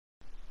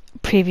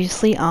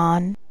Previously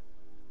on.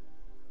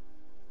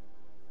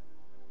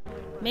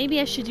 Maybe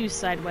I should do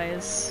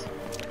sideways.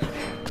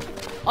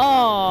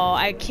 Oh,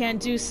 I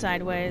can't do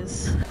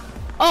sideways.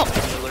 Oh,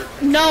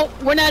 no,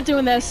 we're not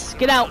doing this.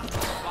 Get out.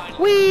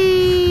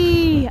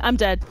 Whee! I'm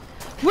dead.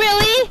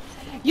 Really?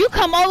 You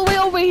come all the way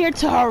over here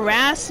to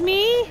harass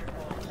me?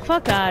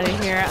 Fuck out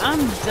of here. I'm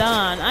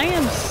done. I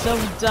am so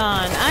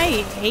done.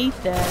 I hate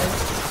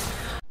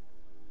this.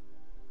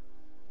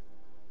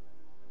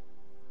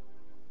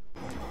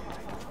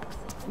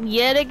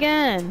 Yet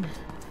again,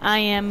 I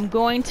am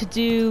going to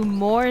do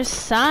more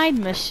side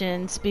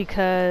missions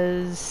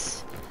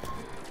because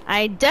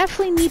I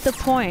definitely need the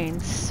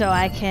points so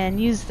I can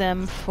use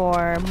them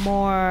for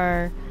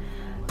more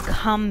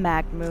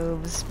comeback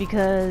moves,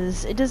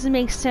 because it doesn't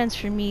make sense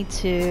for me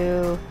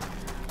to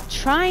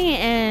try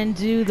and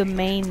do the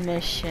main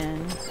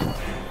mission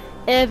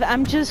if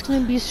I'm just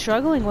going to be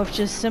struggling with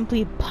just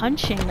simply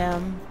punching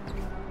them.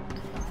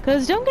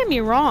 Because don't get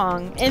me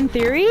wrong, in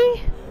theory,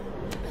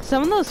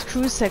 some of those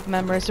crew sec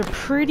members are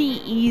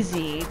pretty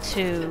easy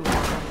to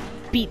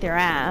beat their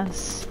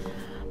ass.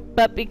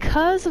 But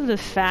because of the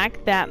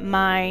fact that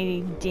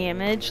my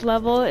damage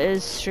level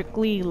is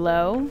strictly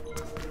low,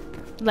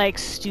 like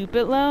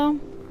stupid low,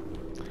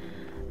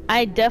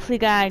 I definitely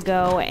gotta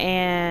go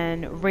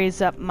and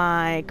raise up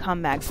my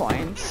comeback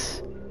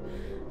points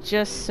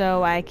just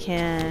so I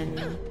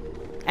can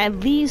at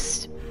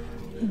least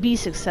be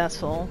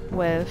successful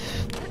with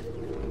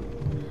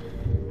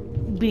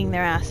beating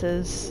their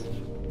asses.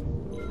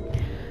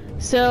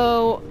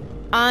 So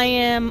I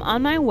am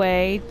on my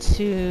way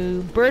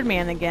to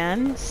Birdman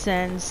again,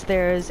 since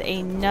there's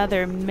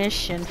another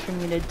mission for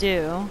me to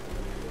do.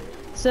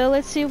 So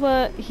let's see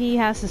what he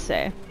has to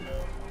say.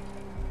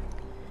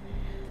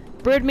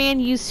 Birdman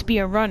used to be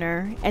a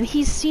runner, and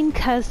he's seen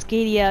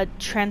Cascadia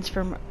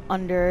transform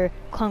under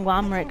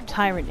conglomerate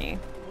tyranny.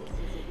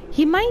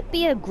 He might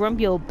be a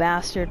grumpy old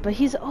bastard, but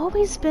he's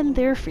always been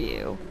there for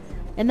you,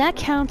 and that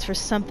counts for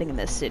something in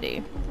this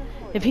city.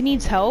 If he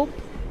needs help,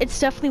 it's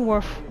definitely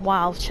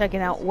worthwhile checking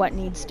out what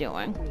needs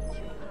doing.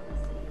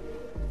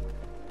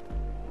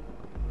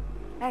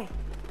 Hey,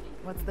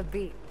 what's the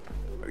beat?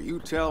 You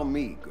tell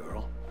me,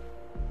 girl.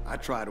 I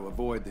try to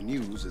avoid the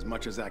news as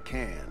much as I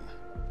can.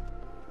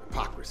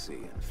 Hypocrisy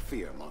and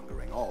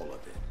fear-mongering, all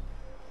of it.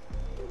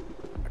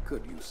 I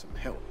could use some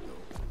help,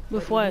 though.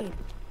 With what?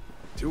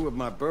 Two of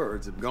my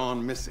birds have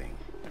gone missing.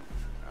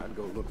 I'd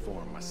go look for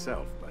them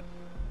myself, but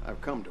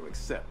I've come to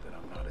accept that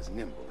I'm not as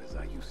nimble as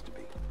I used to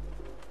be.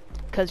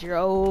 'Cause you're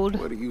old.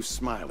 What are you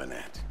smiling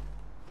at?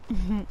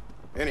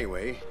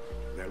 Anyway,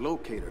 their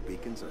locator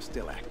beacons are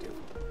still active.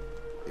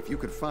 If you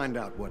could find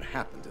out what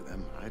happened to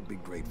them, I'd be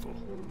grateful.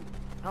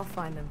 I'll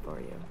find them for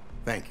you.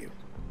 Thank you.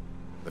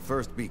 The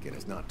first beacon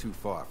is not too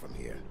far from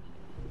here.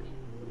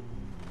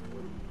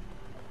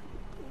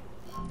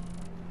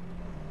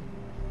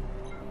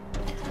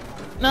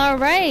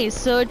 Alright,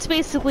 so it's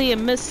basically a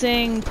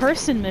missing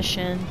person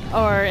mission,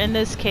 or in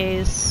this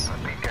case...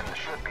 The beacon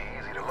should be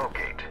easy to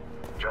locate.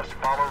 Just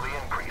follow the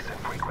increase in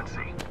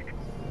frequency.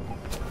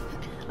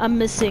 a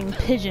missing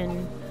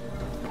pigeon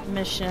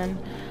mission.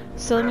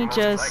 So let me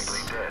just...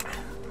 Likely dead.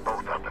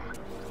 Both of them.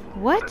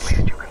 What? At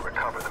least you can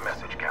recover the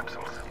message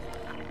capsules.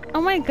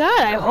 Oh my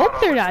god, I hope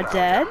they're not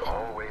dead.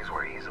 Always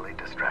were easily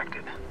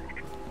distracted.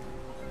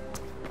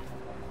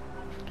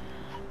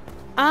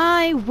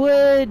 I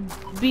would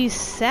be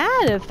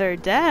sad if they're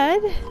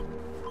dead.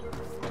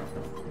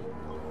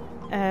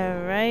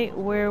 Alright,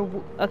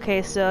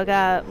 okay, so I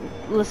gotta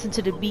listen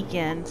to the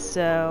beacon,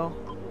 so...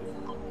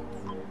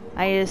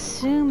 I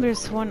assume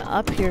there's one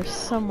up here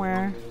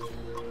somewhere.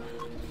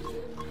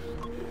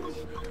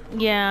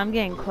 Yeah, I'm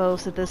getting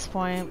close at this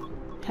point.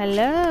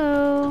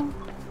 Hello?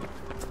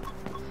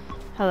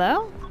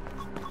 Hello?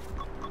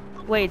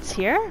 Wait, it's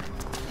here?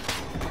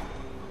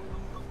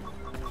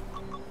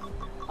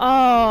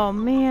 Oh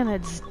man,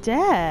 it's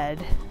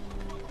dead.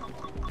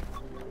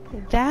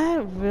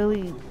 That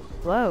really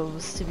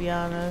blows, to be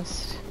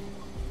honest.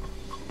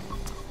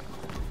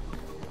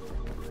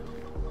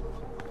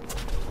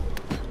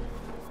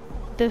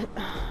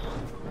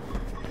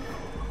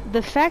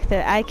 The fact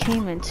that I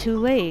came in too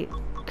late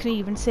could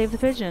even save the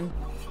pigeon.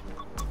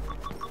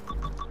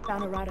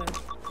 Found Arado.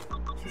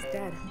 She's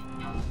dead.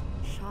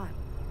 Shot.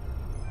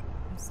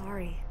 I'm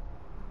sorry.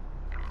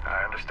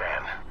 I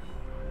understand.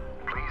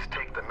 Please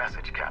take the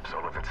message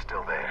capsule if it's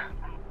still there.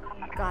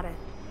 Got it.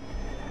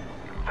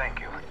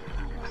 Thank you.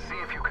 See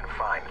if you can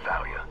find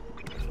Thalia.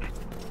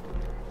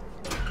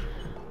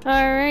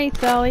 Alright,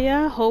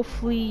 Thalia,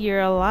 hopefully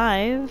you're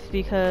alive,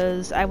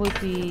 because I would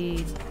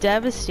be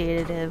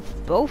devastated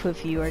if both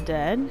of you are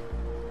dead.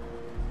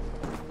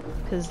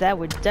 Because that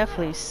would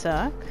definitely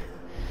suck.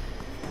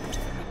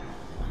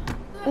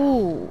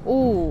 Ooh,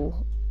 ooh.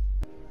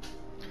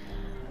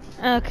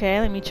 Okay,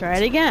 let me try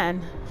it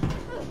again.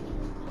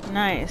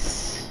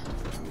 Nice.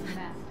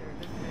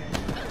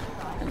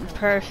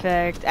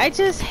 Perfect. I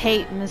just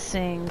hate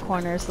missing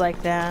corners like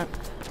that.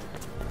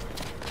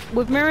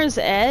 With Mirror's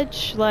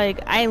Edge, like,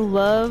 I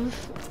love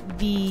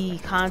the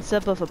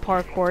concept of a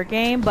parkour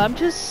game, but I'm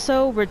just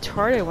so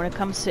retarded when it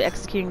comes to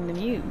executing the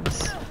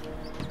moves.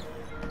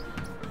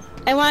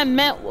 And what I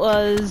meant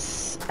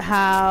was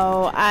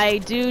how I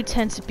do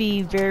tend to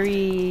be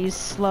very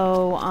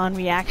slow on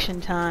reaction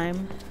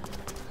time.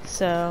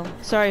 So,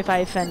 sorry if I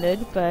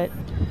offended, but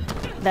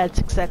that's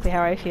exactly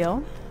how I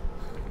feel.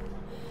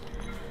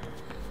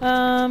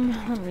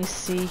 Let me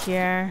see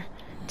here.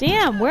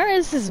 Damn, where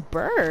is this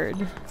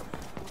bird?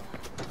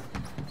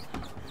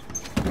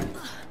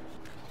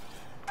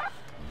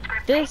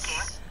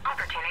 This...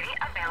 Opportunity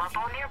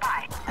available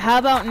nearby. How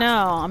about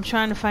no? I'm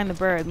trying to find the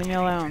bird. Leave me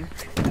alone.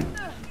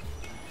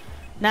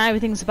 Now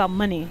everything's about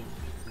money.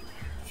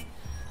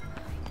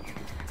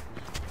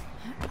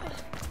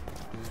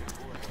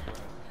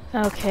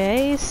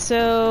 Okay,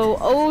 so...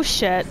 Oh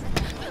shit.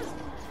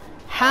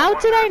 How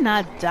did I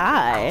not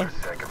die?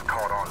 Sec have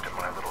caught on to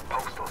my little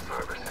postal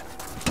service.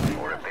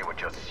 Or if they were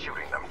just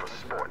shooting them for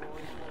sport.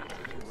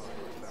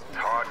 It's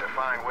hard to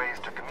find ways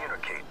to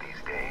communicate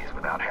these days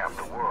without half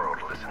the world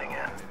listening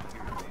in.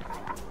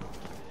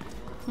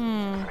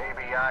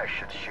 Maybe I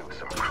should shoot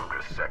some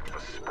Kruger Sec for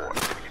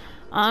sport.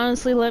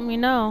 Honestly, let me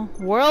know.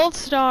 World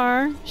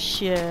Star?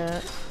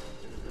 Shit.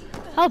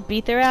 I'll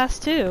beat their ass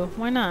too.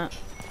 Why not?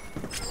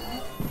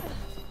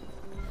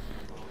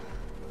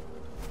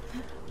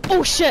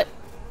 Oh shit!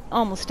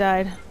 Almost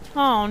died.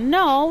 Oh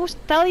no!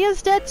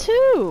 Thalia's dead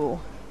too!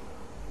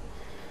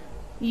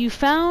 You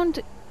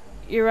found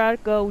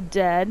Irago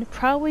dead,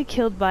 probably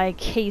killed by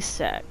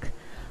K-Sec.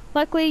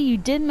 Luckily, you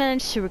did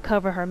manage to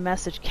recover her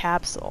message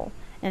capsule,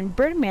 and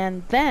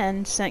Birdman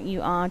then sent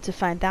you on to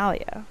find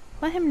Thalia.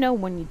 Let him know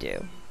when you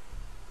do.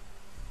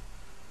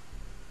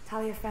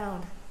 Talia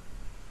found.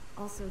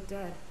 Also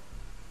dead.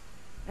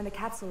 And the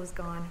capsule is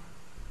gone.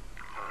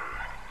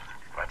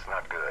 That's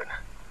not good.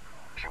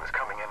 She was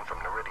coming in from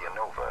Naridia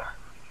Nova.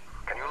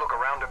 Can you look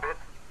around a bit?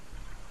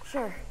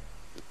 Sure.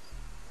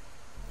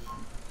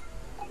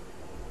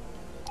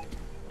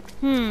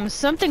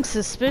 Something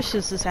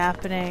suspicious is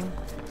happening.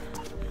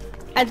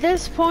 At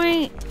this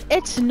point,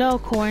 it's no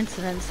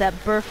coincidence that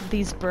both of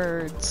these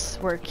birds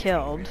were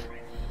killed.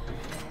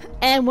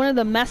 And one of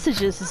the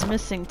messages is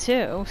missing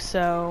too,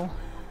 so...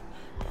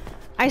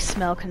 I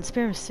smell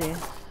conspiracy.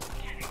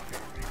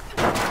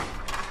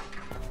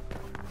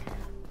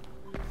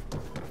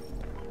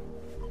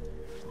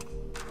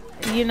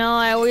 You know,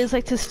 I always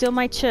like to steal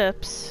my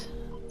chips.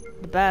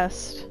 The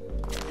best.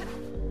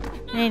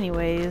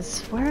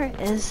 Anyways, where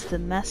is the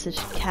message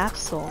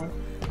capsule?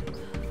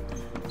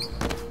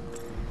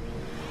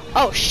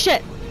 Oh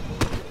shit!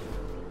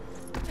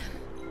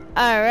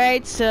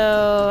 Alright,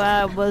 so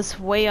I was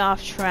way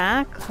off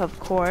track, of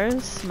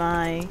course.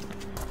 My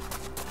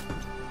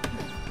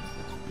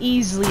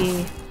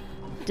easily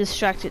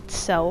distracted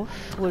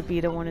self would be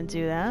the one to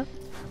do that.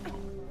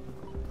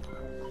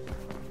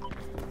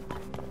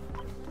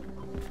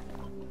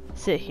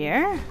 Is it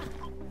here?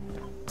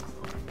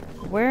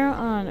 Where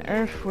on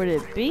earth would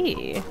it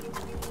be?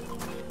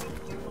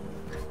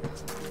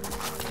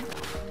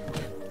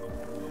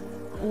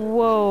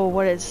 Whoa,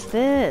 what is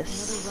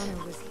this? Another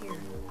runner was here.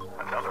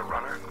 Another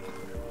runner?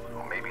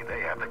 Or maybe they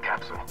have the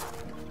capsule.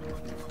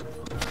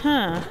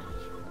 Huh.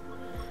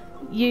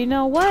 You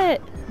know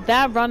what?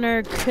 That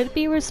runner could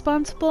be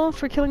responsible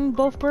for killing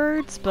both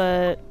birds,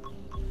 but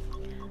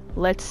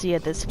let's see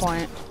at this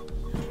point.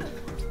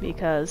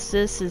 Because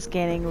this is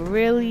getting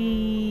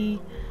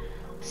really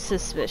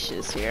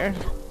suspicious here.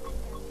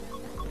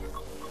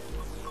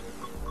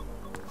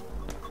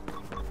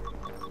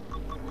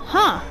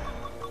 Huh!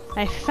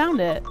 I found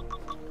it.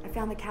 I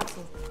found the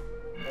capsule.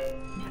 That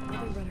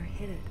other runner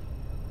hid it.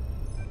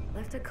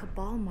 Left a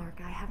Cabal mark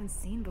I haven't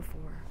seen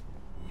before.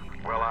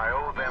 Well, I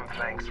owe them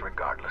thanks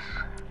regardless.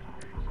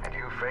 And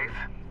you, Faith?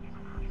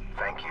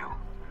 Thank you.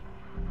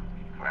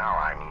 Now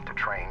I need to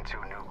train 2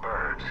 new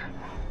birds.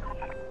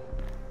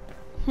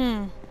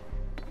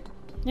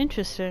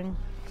 Interesting.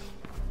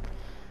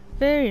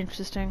 Very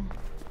interesting.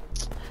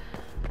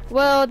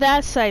 Well,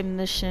 that side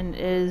mission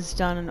is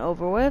done and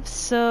over with,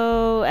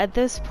 so at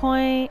this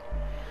point,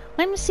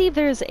 let me see if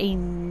there's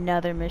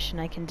another mission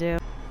I can do.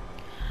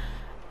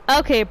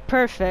 Okay,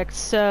 perfect.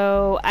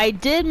 So, I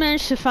did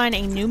manage to find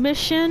a new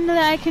mission that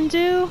I can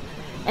do,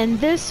 and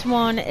this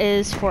one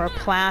is for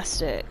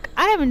Plastic.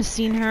 I haven't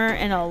seen her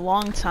in a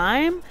long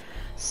time,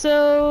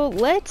 so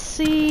let's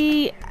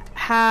see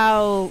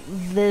how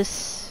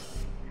this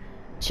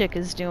chick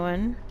is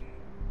doing.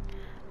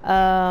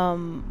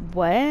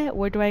 What?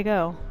 Where do I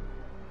go?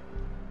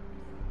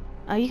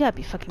 Oh, you gotta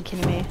be fucking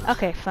kidding me.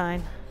 Okay,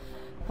 fine.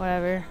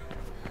 Whatever.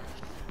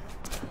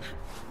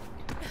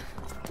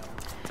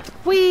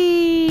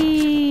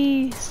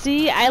 Whee!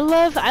 See, I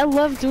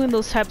love doing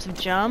those types of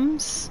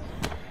jumps.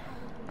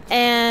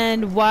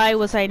 And why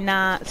was I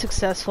not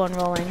successful in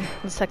rolling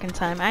the second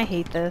time? I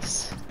hate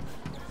this.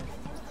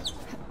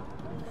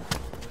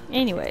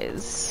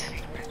 Anyways.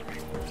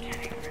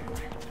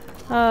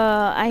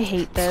 I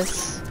hate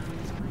this.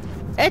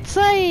 It's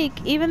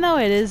like, even though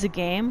it is a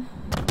game,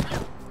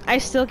 I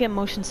still get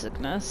motion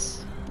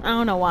sickness. I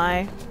don't know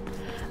why.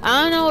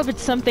 I don't know if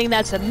it's something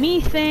that's a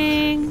me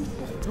thing.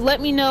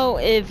 Let me know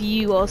if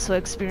you also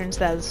experienced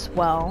that as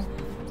well.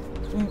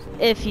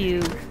 If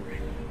you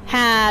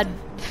had,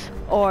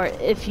 or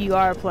if you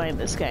are playing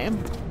this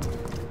game.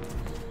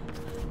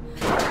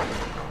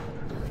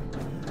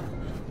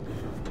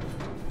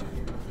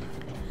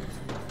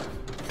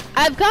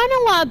 I've gotten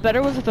a lot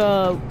better with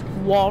the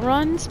wall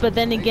runs, but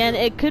then again,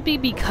 it could be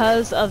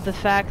because of the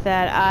fact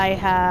that I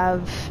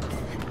have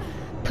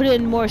put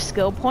in more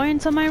skill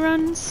points on my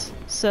runs,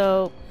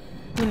 so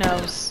who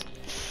knows.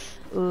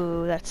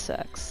 Ooh, that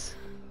sucks.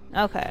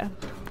 Okay.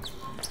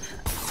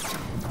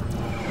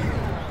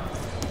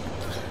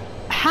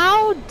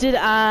 How did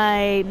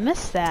I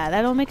miss that?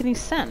 That don't make any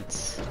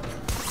sense.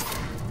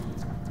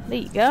 There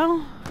you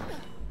go.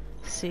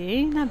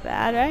 See? Not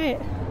bad,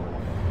 right?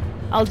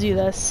 I'll do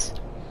this.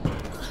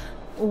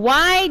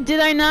 Why did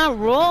I not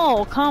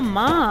roll? Come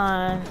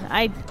on.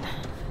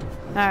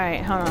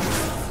 Alright, hold on.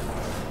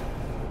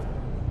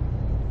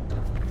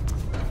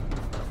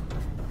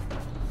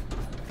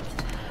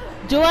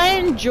 Do I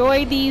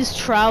enjoy these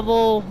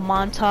travel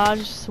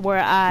montages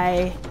where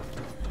I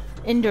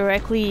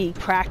indirectly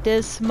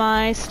practice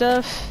my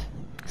stuff?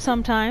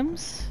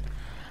 Sometimes.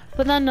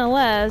 But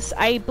nonetheless,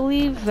 I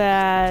believe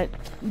that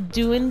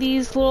doing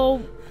these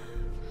little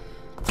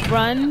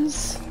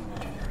runs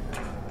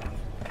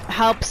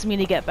helps me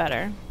to get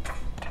better.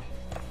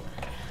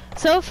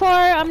 So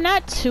far, I'm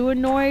not too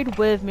annoyed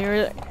with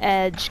Mirror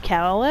Edge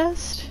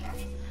Catalyst.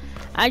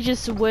 I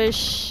just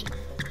wish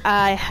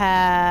I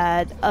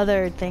had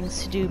other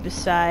things to do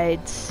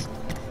besides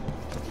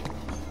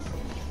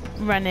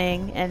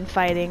running and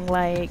fighting.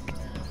 Like,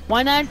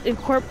 why not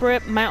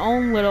incorporate my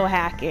own little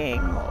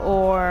hacking?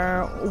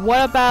 Or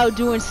what about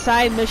doing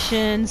side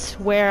missions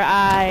where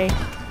I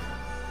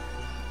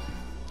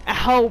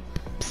help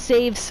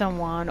save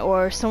someone,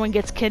 or someone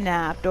gets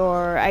kidnapped,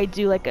 or I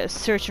do like a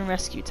search and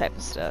rescue type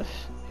of stuff,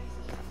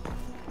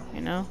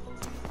 you know?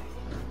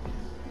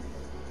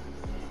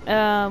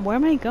 Where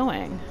am I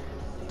going?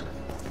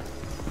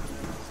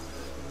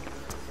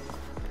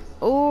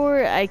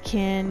 Or I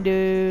can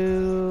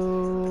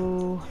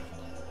do...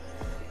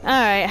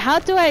 Alright, how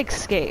do I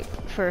escape,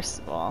 first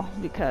of all?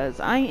 Because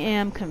I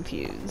am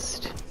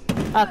confused.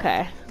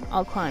 Okay,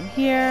 I'll climb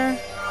here.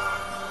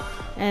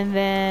 And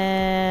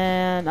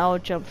then I'll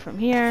jump from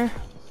here.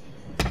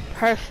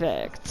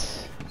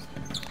 Perfect.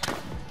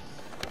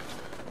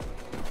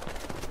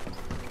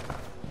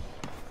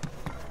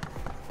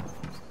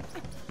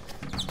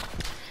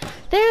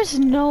 There's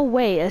no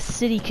way a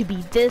city could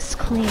be this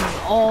clean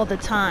all the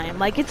time.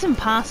 Like, it's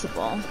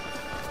impossible.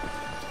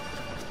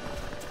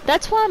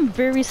 That's why I'm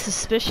very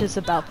suspicious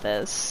about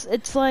this.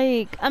 It's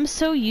like, I'm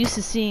so used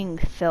to seeing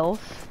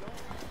filth.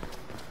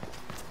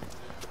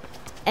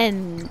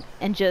 And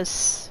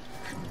just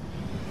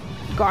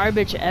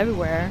garbage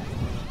everywhere.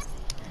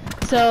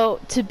 So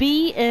to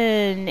be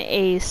in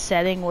a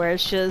setting where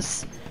it's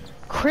just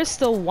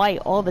crystal white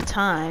all the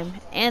time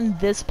and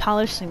this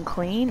polished and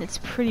clean, it's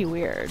pretty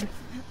weird.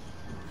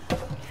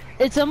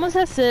 It's almost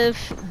as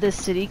if the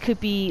city could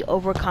be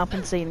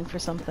overcompensating for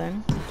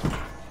something.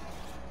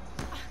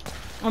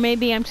 Or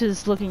maybe I'm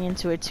just looking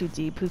into it too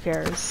deep, who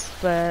cares?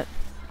 But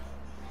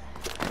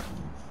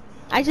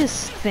I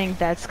just think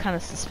that's kind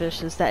of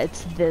suspicious that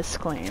it's this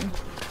clean.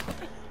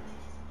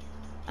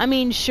 I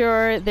mean,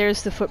 sure,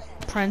 there's the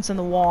footprints on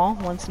the wall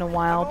once in a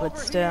while, but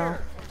still.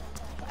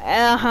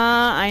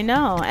 I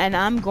know, and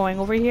I'm going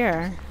over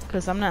here,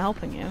 because I'm not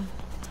helping you.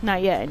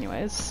 Not yet,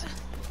 anyways.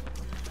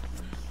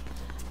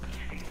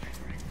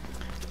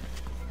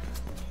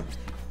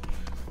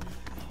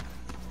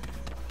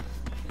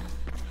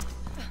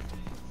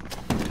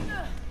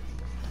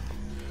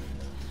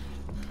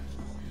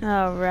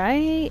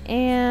 Alright,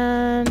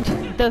 and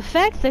the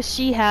fact that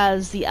she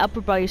has the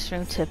upper body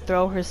strength to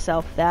throw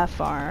herself that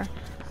far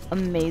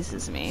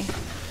amazes me.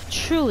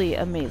 Truly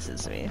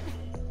amazes me.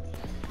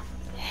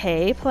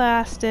 Hey,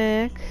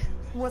 Plastic.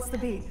 What's the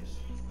beat?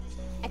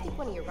 I think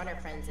one of your runner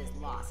friends is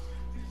lost.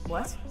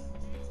 What?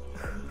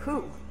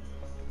 Who?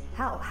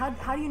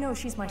 How do you know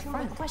she's my Too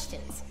friend? many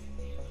questions.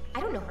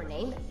 I don't know her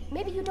name.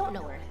 Maybe you don't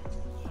know her.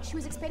 She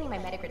was expanding my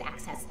Metagrid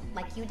access,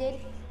 like you did,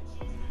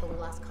 but we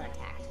lost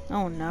contact.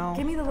 Oh no.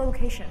 Give me the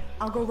location.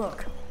 I'll go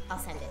look. I'll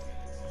send it.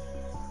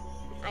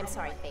 I'm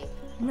sorry, Faith.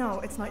 No,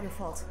 it's not your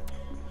fault.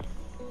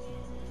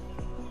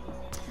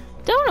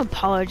 Don't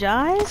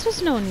apologize.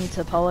 There's no need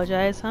to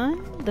apologize,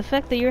 hon. The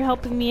fact that you're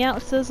helping me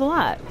out says a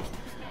lot.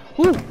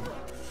 Woo!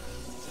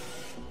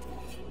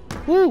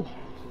 Woo!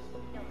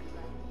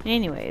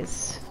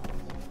 Anyways.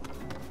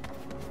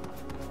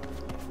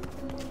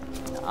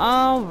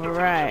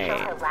 Alright. Show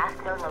her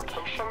last known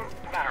location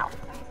now.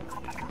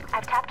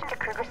 I've tapped into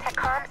Kruger's tech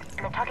comms,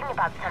 and they're talking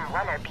about some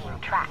runner being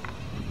tracked.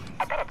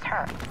 I bet it's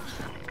her.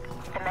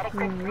 The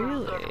Metagrid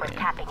really is worth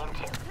tapping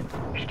into.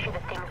 You should hear the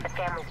things the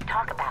families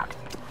talk about.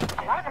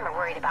 A lot of them are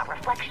worried about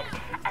reflection,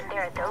 and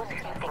there are those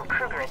who think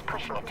Kruger is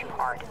pushing it too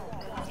hard.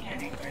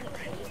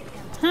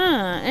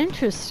 Huh,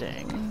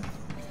 interesting.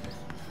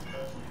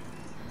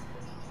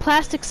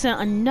 Plastic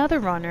sent another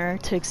runner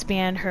to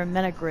expand her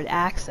metagrid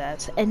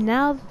access, and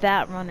now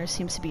that runner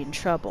seems to be in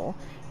trouble,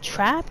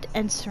 trapped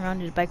and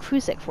surrounded by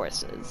Kruzek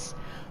forces.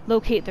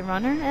 Locate the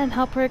runner and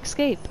help her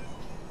escape.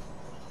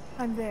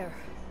 I'm there.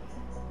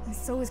 And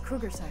so is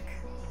Krugersek.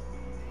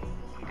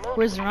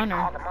 Where's the runner?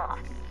 Call them off.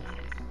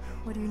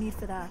 What do you need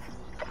for that?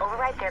 To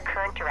override their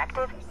current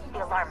directive,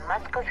 the alarm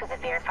must go through the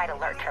verified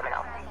alert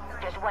terminal.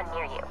 There's one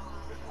near you.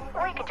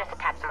 Or you can just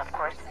attack them, of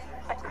course,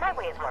 but my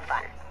way is more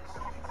fun.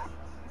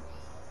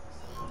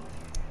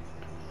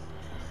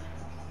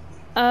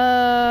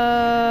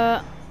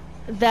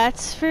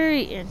 That's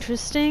very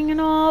interesting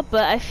and all,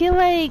 but I feel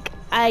like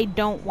I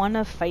don't want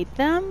to fight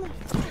them.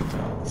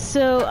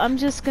 So I'm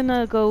just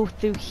gonna go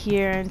through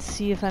here and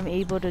see if I'm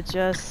able to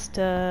just,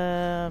 you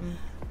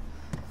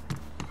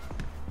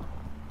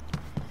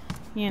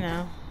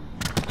know.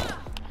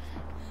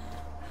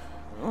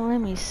 Let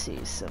me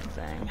see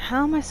something.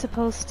 How am I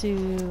supposed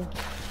to...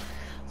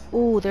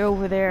 Oh, they're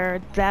over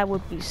there. That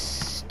would be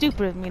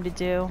stupid of me to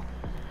do.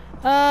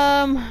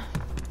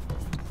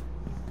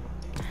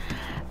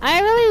 I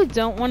really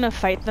don't want to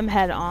fight them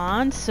head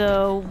on,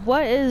 so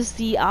what's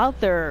the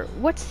other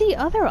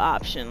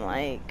option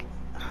like?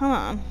 Hold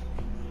on.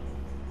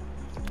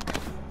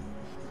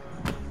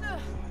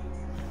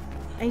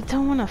 I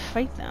don't want to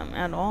fight them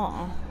at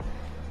all.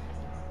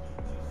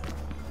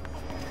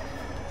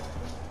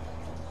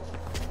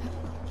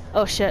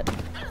 Oh shit.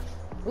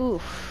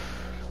 Oof.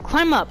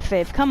 Climb up,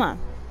 Faith, come on.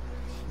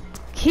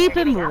 Keep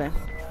it moving.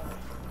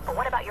 But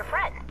what about your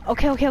friend?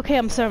 Okay,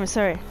 I'm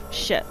sorry.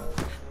 Shit.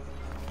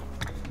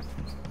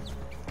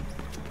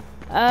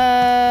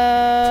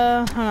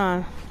 Hold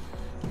on.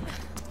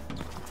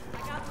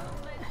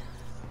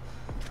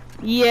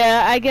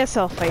 Yeah, I guess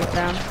I'll fight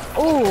them.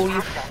 Oh,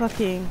 you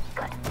fucking...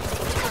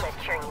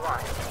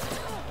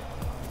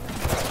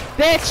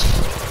 Bitch!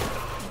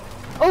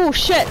 Oh,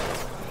 shit!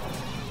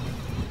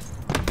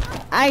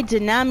 I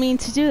did not mean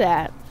to do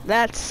that.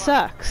 That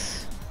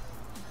sucks.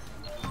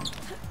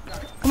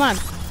 Come on.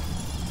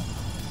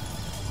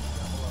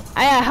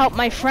 I gotta help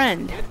my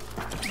friend.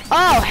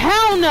 Oh,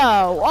 hell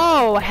no!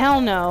 Oh,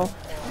 hell no.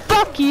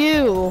 Fuck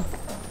you!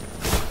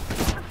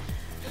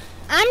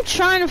 I'm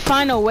trying to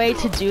find a way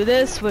to do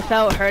this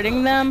without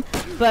hurting them,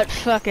 but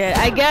fuck it.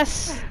 I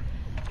guess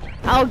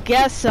I'll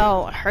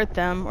hurt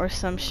them or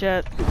some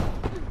shit.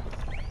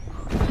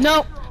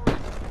 Nope.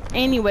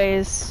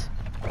 Anyways.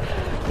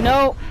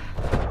 Nope.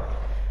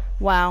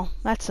 Wow,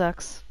 that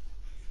sucks.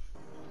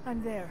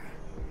 I'm there.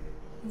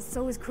 And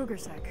so is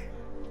Krugersek.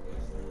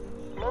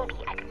 Maybe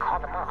I could call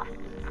them off.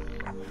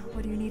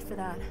 What do you need for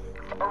that?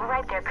 To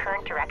override their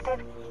current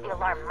directive, the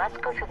alarm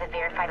must go through the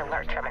verified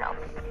alert terminal.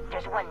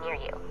 There's one near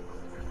you.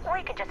 Or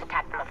you could just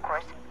attack them, of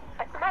course,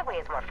 but my way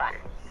is more fun.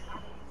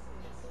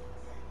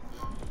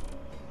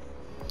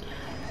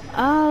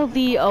 Oh,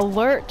 the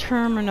alert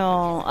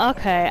terminal.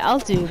 Okay, I'll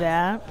do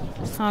that.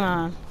 Hold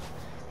on.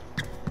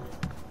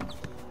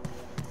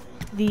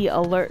 The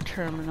alert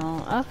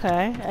terminal.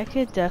 Okay, I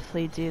could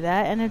definitely do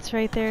that, and it's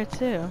right there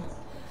too.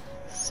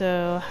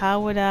 So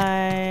how would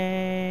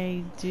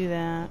I do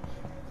that?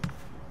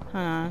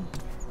 Hold on.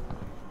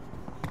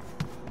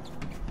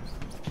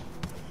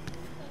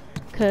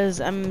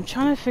 Cause I'm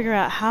trying to figure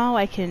out how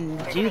I can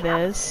do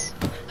this.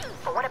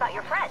 But what about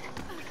your friend?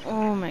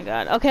 Oh my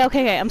god.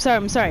 Okay. I'm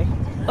sorry.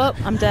 Oh,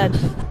 I'm dead.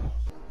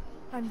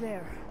 I'm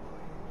there.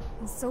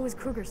 And so is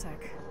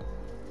Krugersek.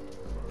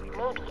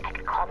 Maybe I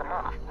could call them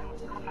off.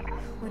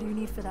 What do you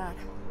need for that?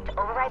 To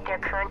override their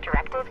current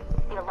directive,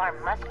 the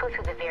alarm must go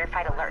through the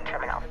verified alert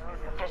terminal.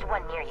 There's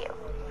one near you.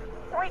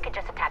 Or you could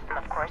just attack them,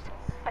 of course,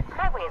 but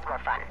my way is more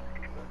fun.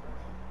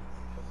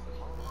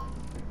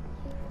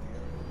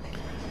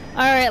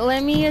 Alright,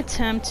 let me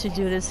attempt to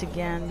do this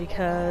again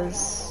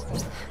because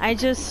I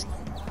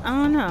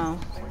don't know.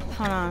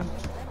 Hold on.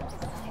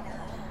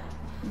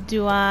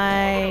 Do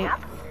I...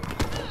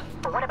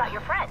 But what about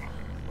your friend?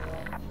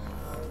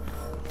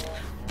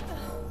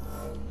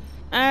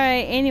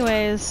 Alright,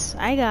 anyways,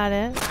 I got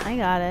it.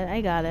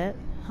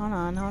 Hold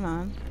on.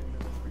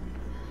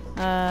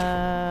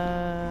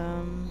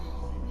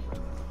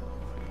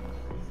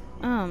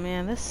 Oh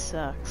man, this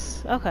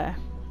sucks. Okay.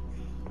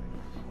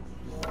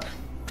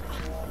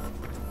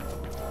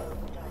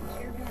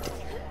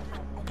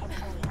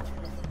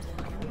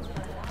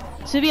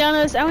 To be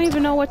honest, I don't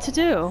even know what to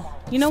do.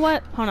 You know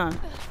what? Hold on.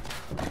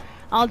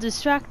 I'll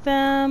distract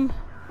them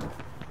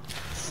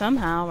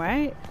somehow,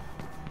 right?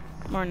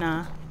 Or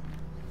nah.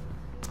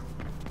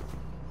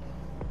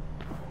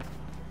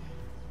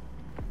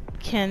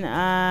 Can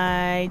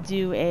I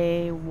do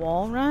a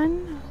wall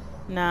run?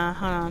 Nah,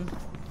 hold on.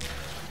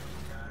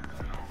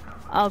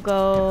 I'll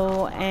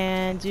go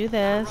and do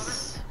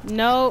this.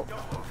 Nope.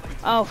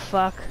 Oh,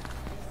 fuck.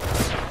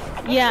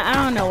 Yeah, I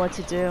don't know what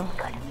to do.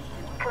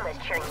 Kuma's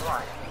cheering you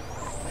on.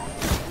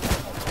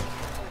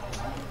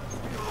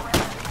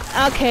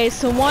 Okay,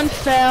 so one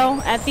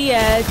fell at the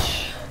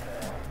edge.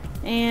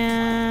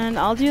 And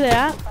I'll do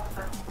that.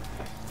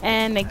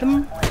 And make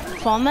them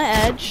fall on the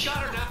edge.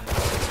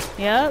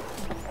 Yep.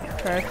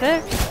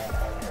 Perfect.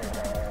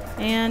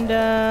 And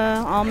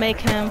I'll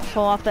make him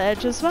fall off the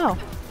edge as well.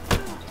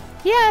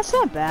 Yeah, it's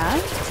not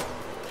bad.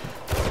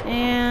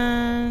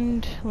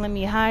 And let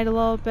me hide a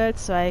little bit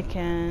so I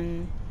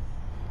can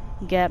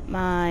get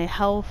my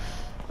health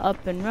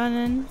up and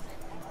running.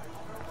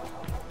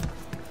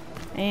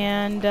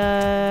 And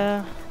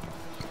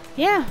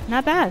yeah,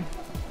 not bad.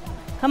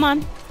 Come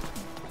on.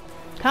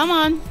 Come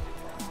on.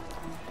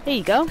 There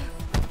you go.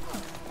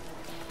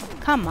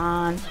 Come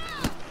on.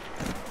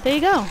 There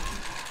you go.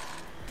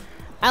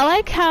 I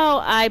like how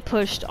I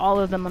pushed all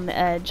of them on the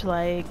edge,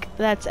 like,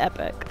 that's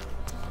epic.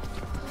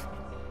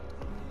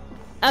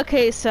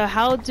 Okay, so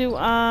how do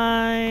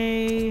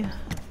I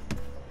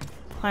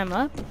climb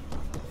up?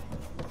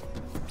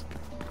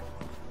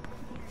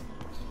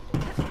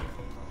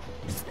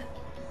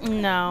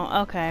 No,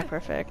 okay,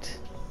 perfect.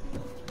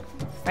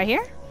 Right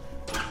here?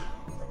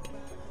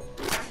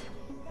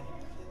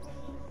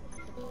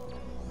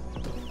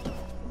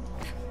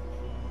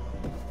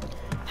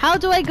 How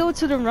do I go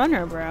to the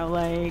runner, bro?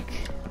 Like,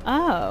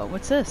 oh,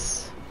 what's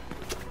this?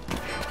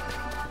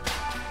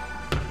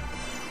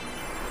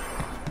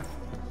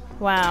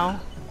 Wow.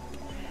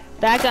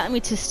 That got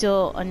me to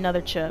steal another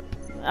chip.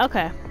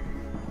 Okay.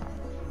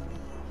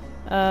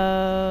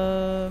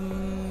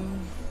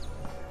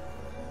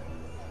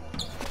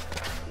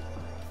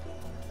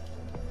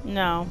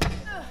 No.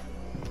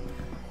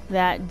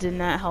 That did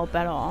not help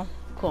at all.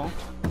 Cool.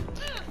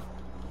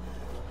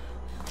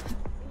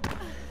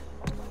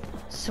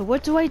 So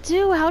what do I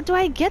do? How do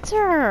I get to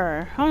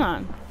her? Hold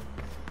on.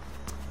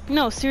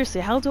 No,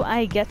 seriously, how do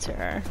I get to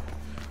her?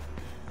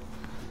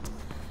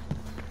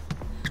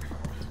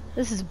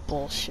 This is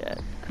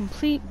bullshit.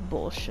 Complete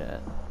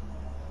bullshit.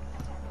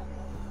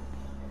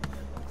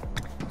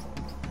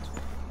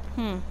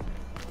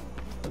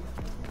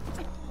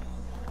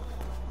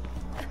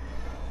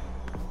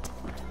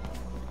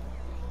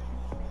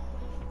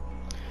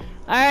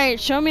 Alright,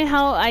 show me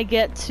how I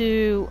get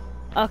to...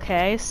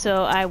 Okay,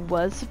 so I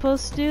was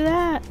supposed to do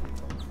that?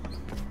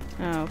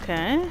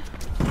 Okay.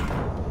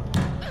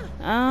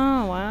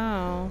 Oh,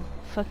 wow.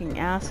 Fucking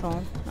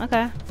asshole.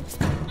 Okay.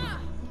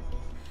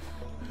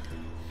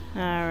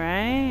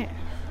 Alright.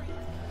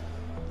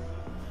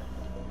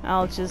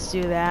 I'll just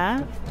do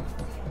that.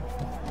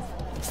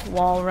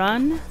 Wall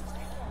run.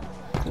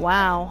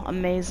 Wow,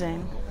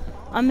 amazing.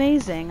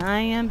 Amazing,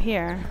 I am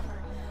here.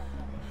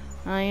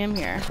 I am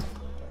here.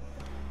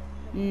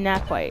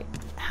 Not quite.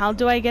 How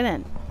do I get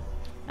in?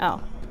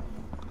 Oh.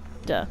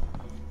 Duh.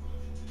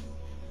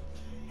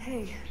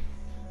 Hey,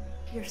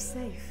 you're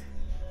safe.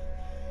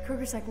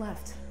 Krugersek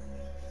left.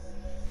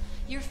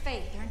 You're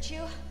Faith, aren't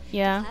you?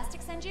 Yeah. Did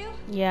Plastic send you?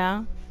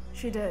 Yeah.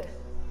 She did.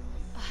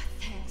 Oh,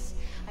 thanks.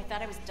 I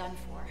thought I was done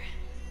for.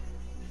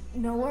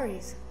 No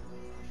worries.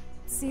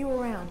 See you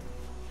around.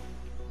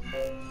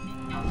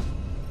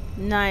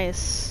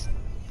 Nice.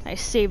 I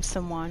saved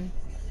someone.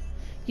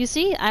 You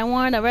see, I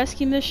wanted a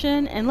rescue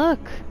mission, and look,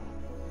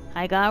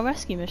 I got a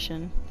rescue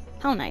mission.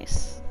 How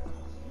nice.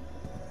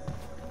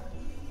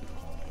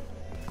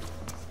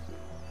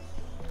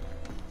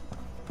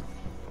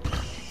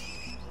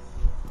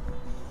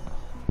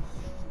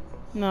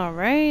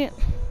 Alright.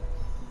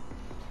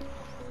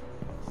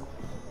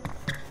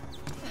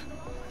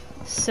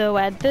 So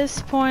at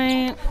this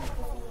point...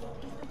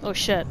 Oh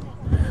shit.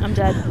 I'm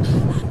dead.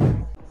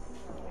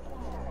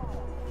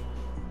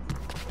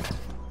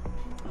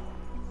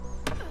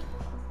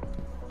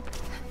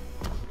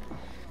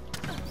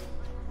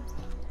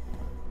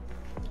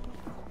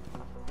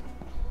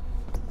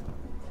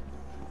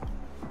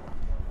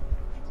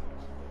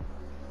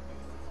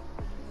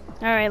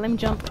 Alright, let me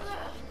jump.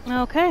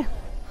 Okay.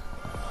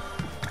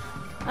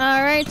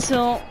 Alright,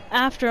 so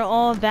after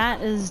all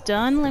that is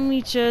done, let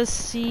me just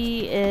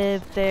see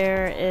if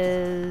there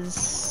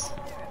is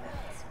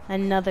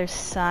another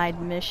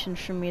side mission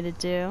for me to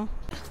do.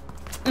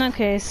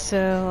 Okay,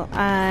 so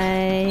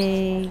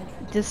I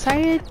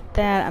decided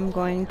that I'm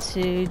going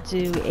to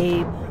do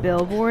a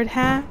billboard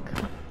hack,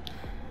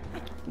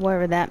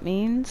 whatever that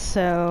means.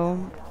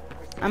 So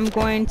I'm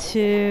going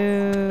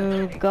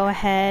to go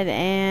ahead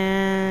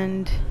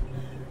and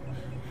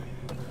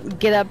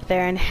get up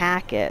there and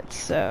hack it.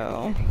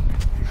 So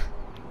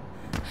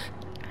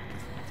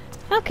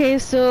okay,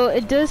 so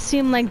it does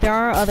seem like there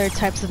are other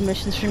types of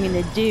missions for me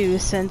to do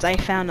since I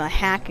found a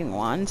hacking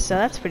one, so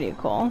that's pretty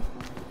cool.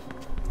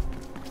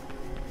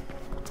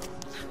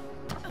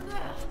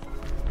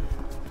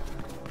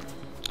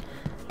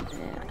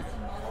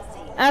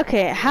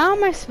 Okay, how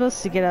am I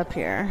supposed to get up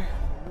here?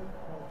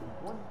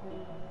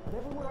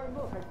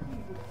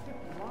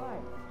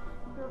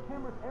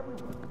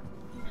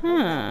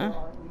 Huh.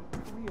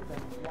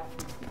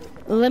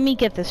 Let me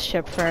get this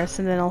ship first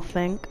and then I'll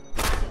think.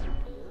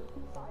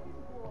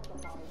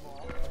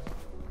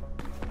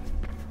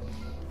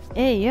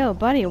 Hey, yo,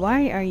 buddy,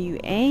 why are you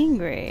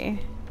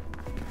angry?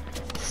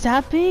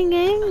 Stop being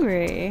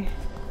angry.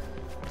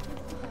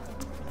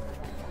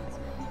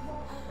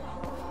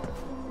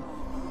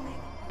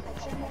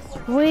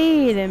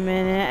 Wait a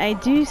minute, I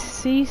do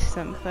see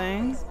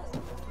something.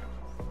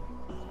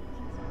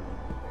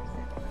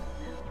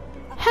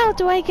 How hell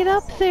do I get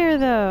up there,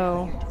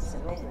 though?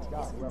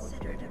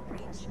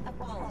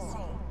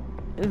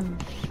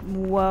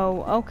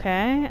 Whoa,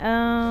 okay.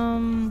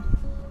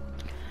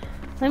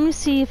 Let me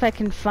see if I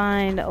can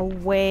find a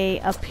way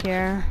up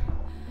here.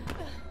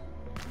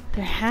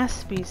 There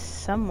has to be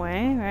some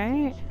way,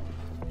 right?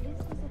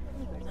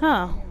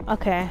 Huh,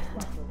 okay.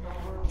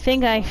 I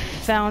think I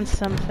found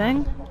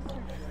something.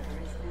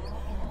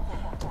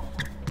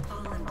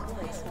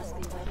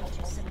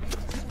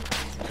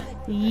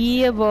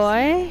 Yeah,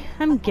 boy.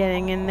 I'm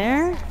getting in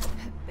there.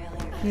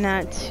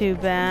 Not too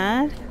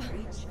bad.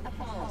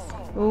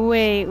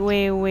 Wait.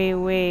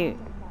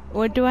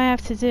 What do I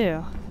have to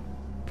do?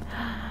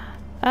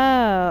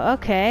 Oh,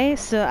 okay.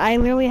 So I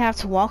literally have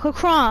to walk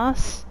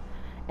across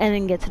and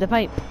then get to the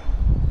pipe.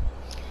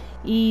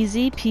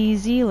 Easy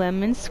peasy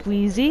lemon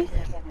squeezy.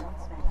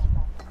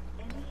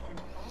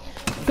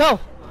 Go!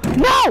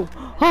 No!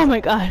 Oh my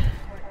god.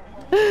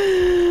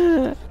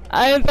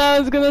 I thought I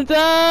was gonna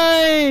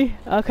die!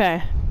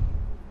 Okay.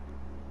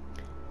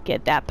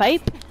 Get that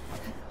pipe.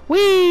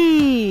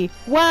 Whee!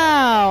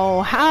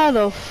 Wow! How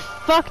the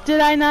fuck did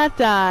I not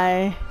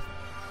die?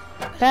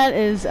 That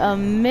is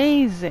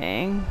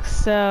amazing.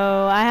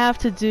 So I have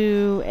to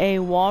do a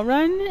wall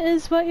run,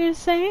 is what you're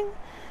saying?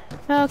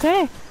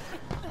 Okay.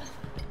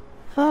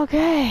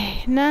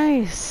 Okay,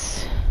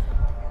 nice.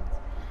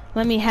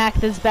 Let me hack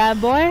this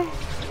bad boy.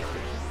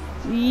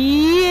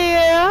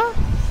 Yeah!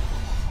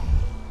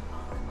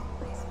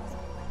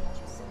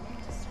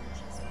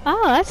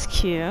 Oh, that's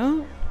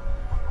cute.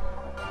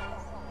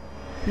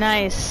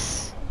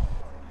 Nice.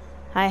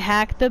 I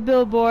hacked the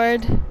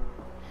billboard.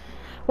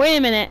 Wait a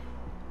minute.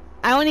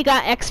 I only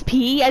got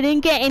XP. I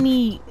didn't get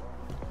any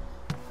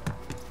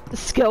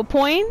skill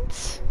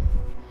points.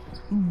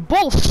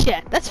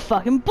 Bullshit. That's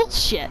fucking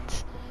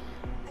bullshit.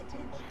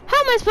 How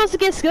am I supposed to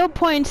get skill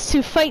points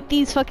to fight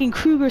these fucking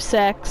Kruger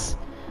sects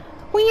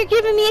when you're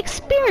giving me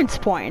experience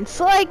points?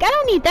 Like, I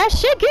don't need that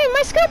shit. Give me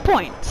my skill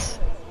points.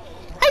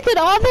 I did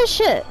all this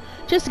shit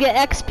just to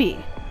get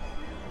XP.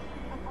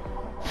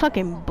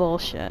 Fucking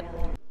bullshit.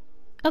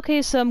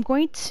 Okay, so I'm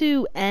going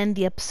to end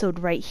the episode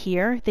right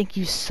here. Thank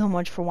you so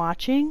much for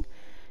watching.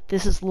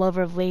 This is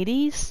Lover of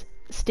Ladies.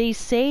 Stay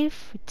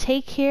safe,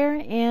 take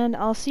care, and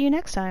I'll see you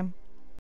next time.